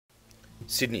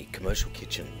Sydney Commercial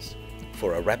Kitchens,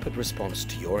 for a rapid response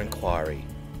to your inquiry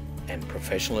and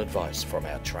professional advice from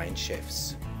our trained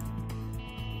chefs.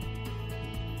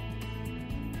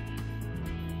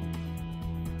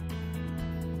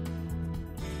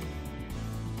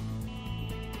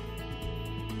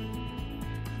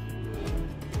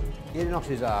 Irinox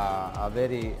is a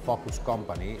very focused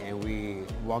company, and we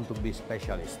want to be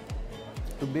specialists.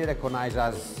 To be recognized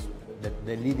as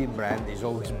the leading brand is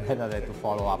always better than to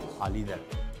follow up a leader.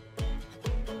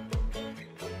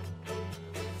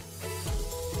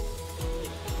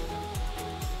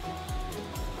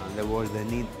 And there was the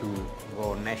need to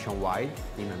go nationwide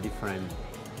in a different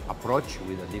approach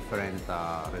with a different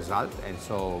result, and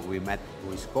so we met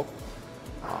with Scope.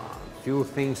 Few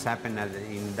things happened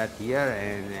in that year,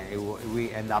 and we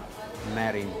end up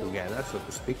marrying together, so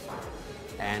to speak.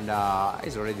 And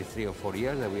it's already 3 or 4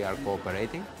 years that we are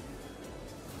cooperating.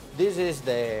 This is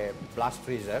the blast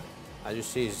freezer. As you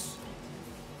see,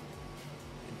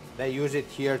 they use it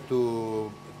here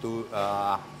to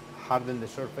harden the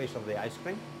surface of the ice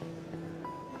cream.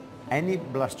 Any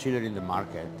blast chiller in the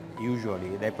market,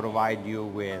 usually they provide you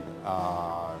with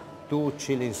 2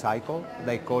 chilling cycles.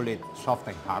 They call it soft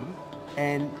and hard,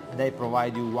 and they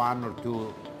provide you 1 or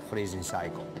 2 freezing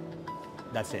cycles.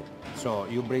 That's it. So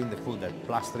you bring the food at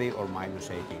 +3 or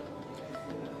 -80.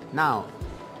 Now,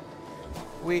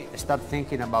 we start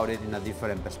thinking about it in a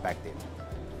different perspective.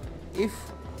 If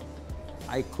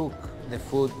I cook the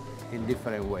food in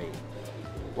different way,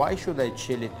 why should I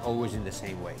chill it always in the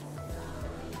same way?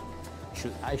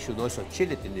 I should also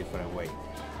chill it in different way.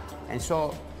 And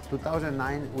so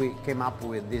 2009 we came up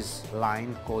with this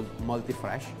line called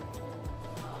Multi-Fresh.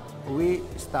 We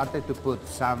started to put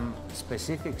some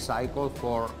specific cycle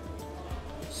for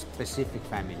specific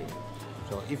family.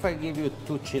 So if I give you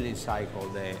 2 chilling cycle,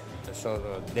 the sort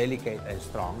of delicate and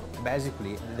strong,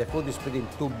 basically the food is split in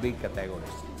 2 big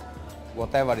categories.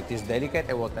 Whatever it is delicate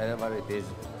and whatever it is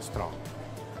strong.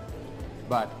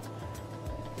 But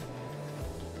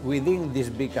within this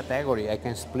big category, I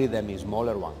can split them in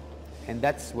smaller ones. And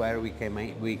that's where we came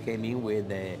in with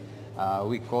the,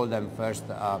 we call them first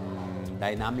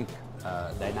dynamic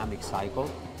cycle.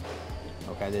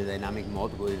 Okay, the dynamic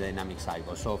mode with the dynamic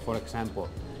cycle. So for example,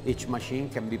 each machine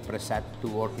can be preset to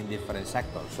work in different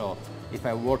sectors. So if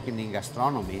I'm working in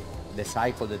gastronomy, the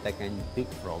cycle that I can pick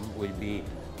from will be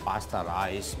pasta,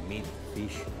 rice, meat,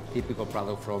 fish, typical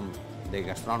product from the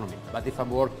gastronomy. But if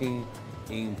I'm working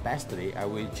in pastry, I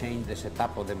will change the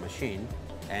setup of the machine,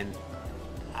 and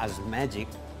as magic,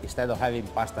 instead of having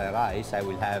pasta and rice, I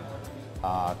will have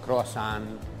croissant,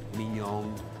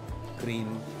 mignon,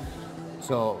 cream.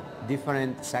 So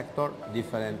different sector,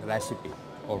 different recipe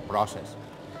or process.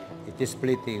 It is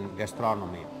split in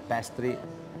gastronomy, pastry,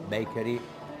 bakery,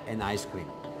 and ice cream.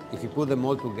 If you put them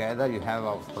all together, you have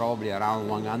probably around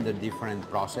 100 different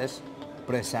processes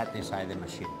preset inside the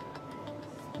machine.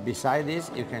 Besides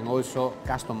this, you can also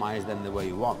customize them the way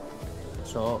you want.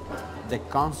 So the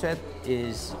concept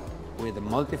is, with the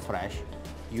Multi-Fresh,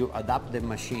 you adapt the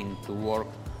machine to work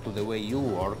to the way you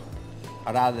work,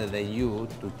 rather than you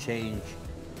to change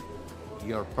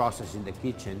your process in the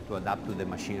kitchen to adapt to the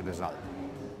machine result.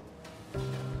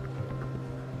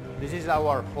 This is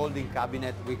our holding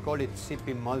cabinet. We call it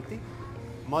CP Multi.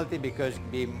 Multi because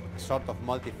being sort of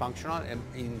multifunctional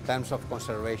in terms of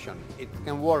conservation. It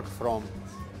can work from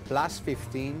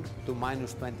 +15 to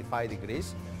 -25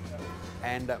 degrees.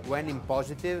 And when in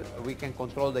positive, we can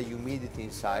control the humidity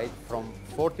inside from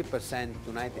 40%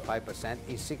 to 95%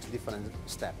 in 6 different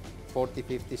steps: 40,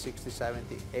 50, 60,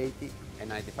 70, 80,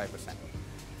 and 95%.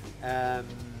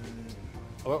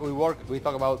 We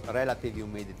talk about relative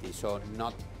humidity, so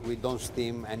we don't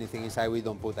steam anything inside, we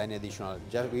don't put any additional,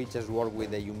 we just work with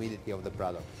the humidity of the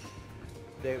product.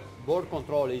 The board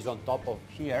control is on top of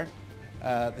here.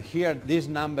 Here, this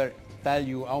number tells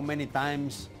you how many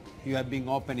times you have been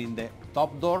opening the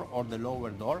top door or the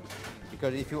lower door,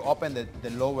 because if you open the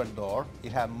lower door, you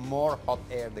have more hot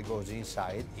air that goes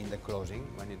inside in the closing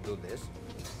when you do this,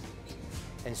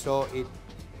 and so it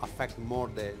affects more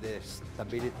the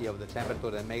stability of the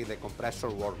temperature and make the compressor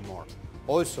work more.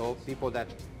 Also, people that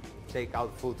take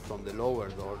out food from the lower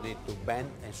door need to bend,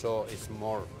 and so it's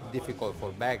more difficult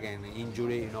for back and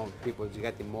injury. You know, people are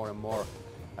getting more and more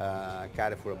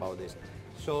careful about this.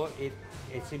 So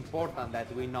it's important that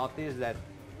we notice that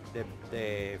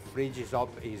the fridge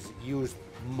is used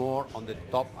more on the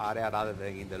top area rather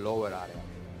than in the lower area.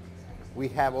 We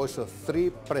have also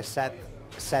 3 preset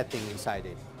settings inside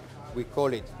it. We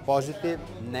call it positive,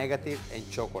 negative, and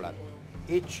chocolate.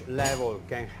 Each level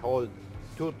can hold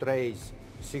 2 trays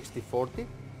 60-40,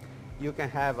 you can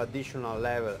have additional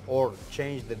level or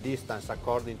change the distance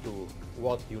according to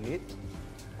what you need.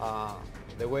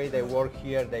 The way they work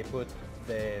here, they put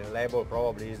the label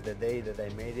probably is the day that they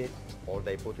made it, or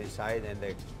they put inside and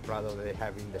the product they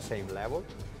have in the same level.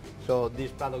 So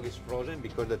this product is frozen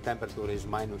because the temperature is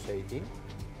 -18.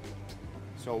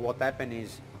 So what happened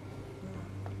is,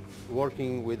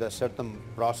 working with a certain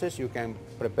process, you can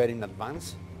prepare in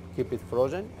advance, keep it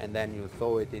frozen, and then you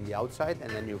throw it in the outside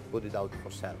and then you put it out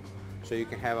for sale. So you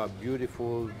can have a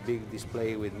beautiful big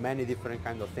display with many different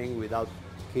kind of things without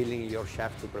killing your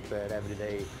chef to prepare every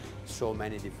day so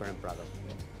many different products.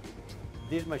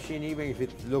 This machine, even if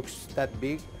it looks that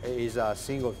big, is a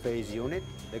single phase unit.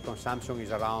 The consumption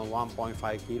is around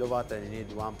 1.5 kilowatt and you need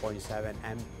 1.7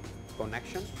 amp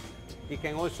connection. It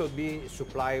can also be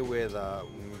supplied with a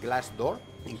glass door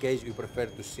in case you prefer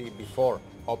to see before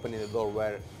opening the door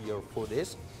where your food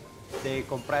is. The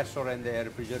compressor and the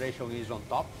refrigeration is on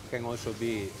top, can also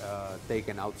be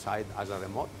taken outside as a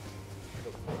remote.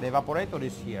 The evaporator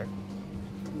is here,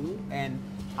 and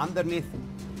underneath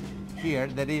here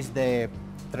there is the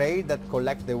tray that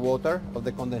collects the water of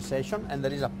the condensation, and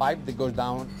there is a pipe that goes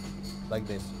down like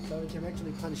this. So it can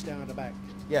actually punch down at the back?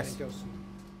 Yes.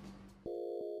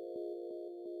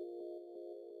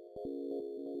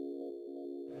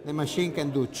 The machine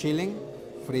can do chilling,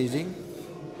 freezing,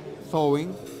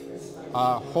 thawing,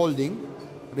 holding,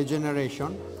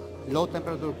 regeneration, low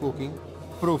temperature cooking,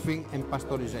 proofing and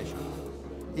pasteurization.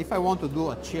 If I want to do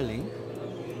a chilling,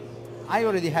 I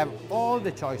already have all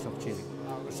the choice of chilling.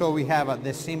 So we have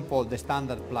the simple, the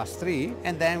standard +3,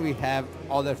 and then we have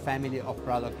other family of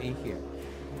product in here.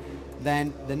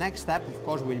 Then the next step, of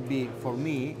course, will be for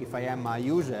me, if I am a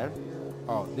user,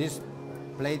 this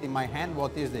plate in my hand,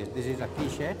 what is this? This is a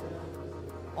quiche.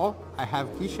 Oh, I have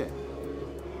quiche.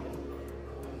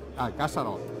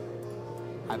 Casserole.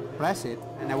 I press it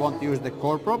and I want to use the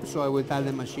core probe, so I will tell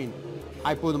the machine,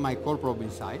 I put my core probe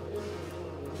inside,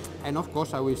 and of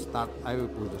course I will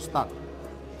put the start.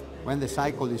 When the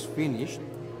cycle is finished,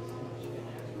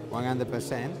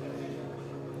 100%,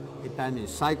 it tells me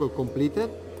cycle completed.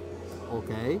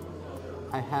 Okay,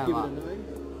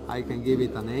 I can give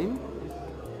it a name.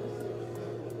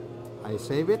 I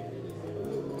save it,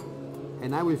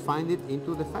 and I will find it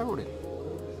into the favorite.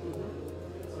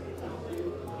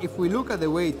 If we look at the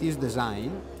way it is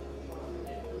designed,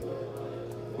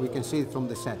 we can see it from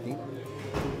the setting.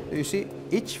 You see,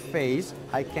 each phase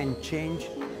I can change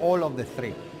all of the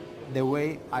three, the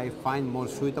way I find more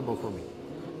suitable for me.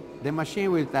 The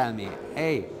machine will tell me,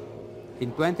 hey,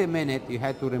 in 20 minutes you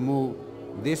have to remove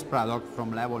this product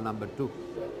from level number 2.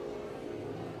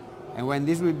 And when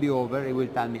this will be over, it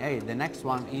will tell me, hey, the next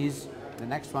one is.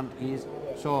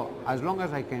 So as long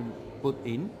as I can put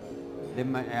in,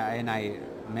 and I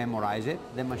memorize it,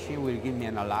 the machine will give me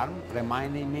an alarm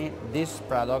reminding me this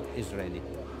product is ready.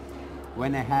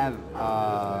 When I have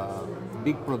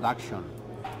big production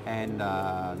and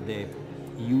the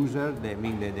user,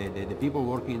 the people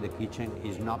working in the kitchen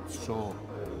is not so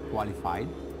qualified,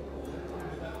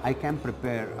 I can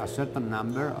prepare a certain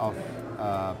number of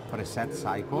preset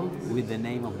cycle with the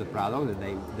name of the product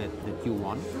that you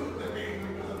want,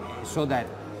 so that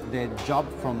the job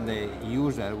from the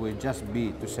user will just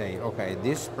be to say, okay,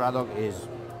 this product is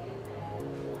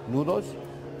noodles,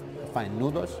 fine,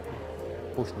 noodles,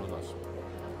 push noodles.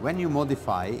 When you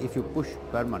modify, if you push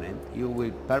permanent, you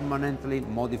will permanently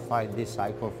modify this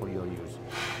cycle for your use.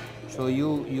 So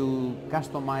you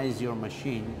customize your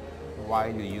machine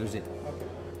while you use it.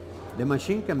 The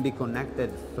machine can be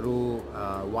connected through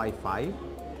Wi-Fi.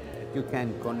 You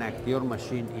can connect your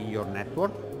machine in your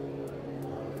network.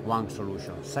 One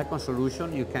solution. Second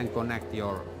solution, you can connect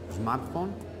your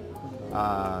smartphone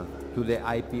to the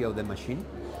IP of the machine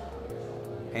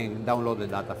and download the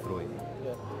data through it.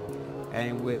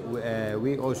 And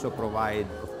we also provide,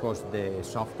 of course, the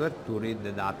software to read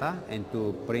the data and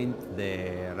to print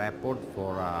the report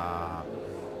for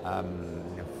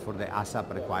the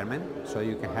ASAP requirement. So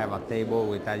you can have a table,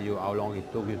 we tell you how long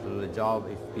it took you to do the job,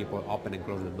 if people open and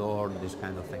close the door, this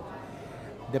kind of thing.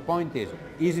 The point is,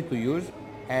 easy to use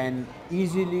and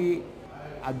easily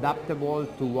adaptable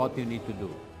to what you need to do.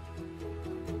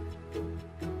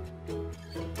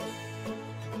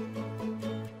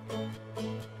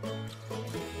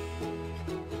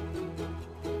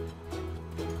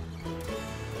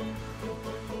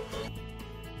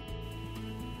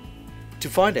 To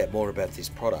find out more about this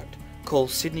product, call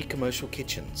Sydney Commercial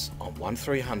Kitchens on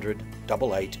 1300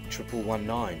 88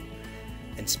 1119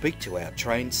 and speak to our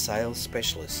trained sales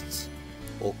specialists,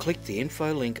 or click the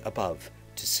info link above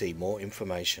to see more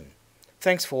information.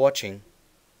 Thanks for watching.